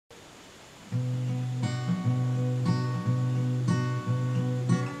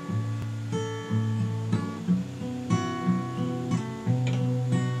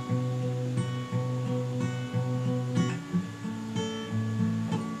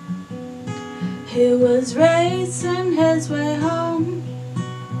He was racing his way home,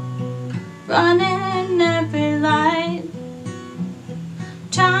 running every light,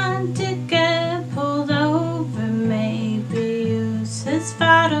 trying to get pulled over, maybe use his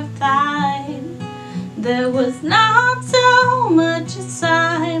fight or flight. There was not so much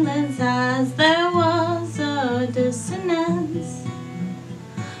silence as there was a dissonance.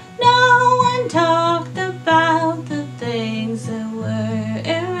 No one talked about the things that were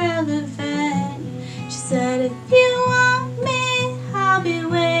irrelevant. She said, if you want me, I'll be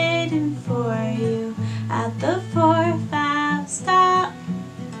waiting for you at the 4-5 stop.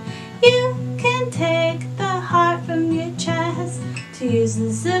 You can take the heart from your chest to use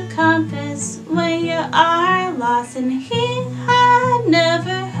as a compass when you are lost. And he had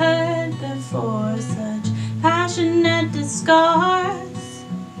never heard before such passionate discourse.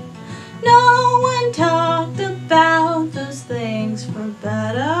 No one talked about those things for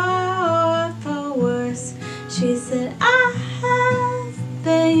better or for worse. She said, I have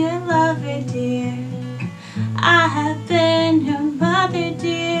been your lover, dear. I have been your mother,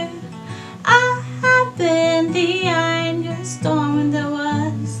 dear. I have been the eye in your storm when there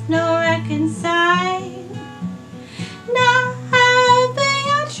was no reconciling. And I have been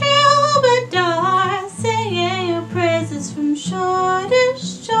your troubadour, singing your praises from shore to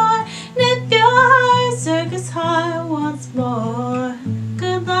shore. And if your circus heart wants more,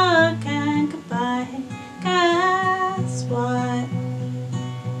 good luck and goodbye. Guess what?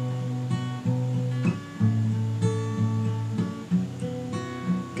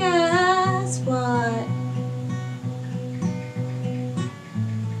 Guess what?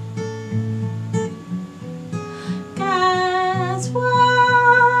 Guess what?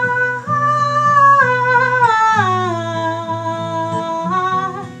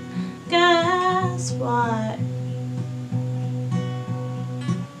 Guess what?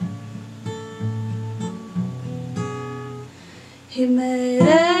 He made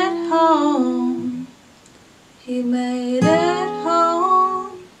it home. He made it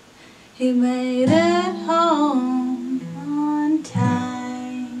home. He made it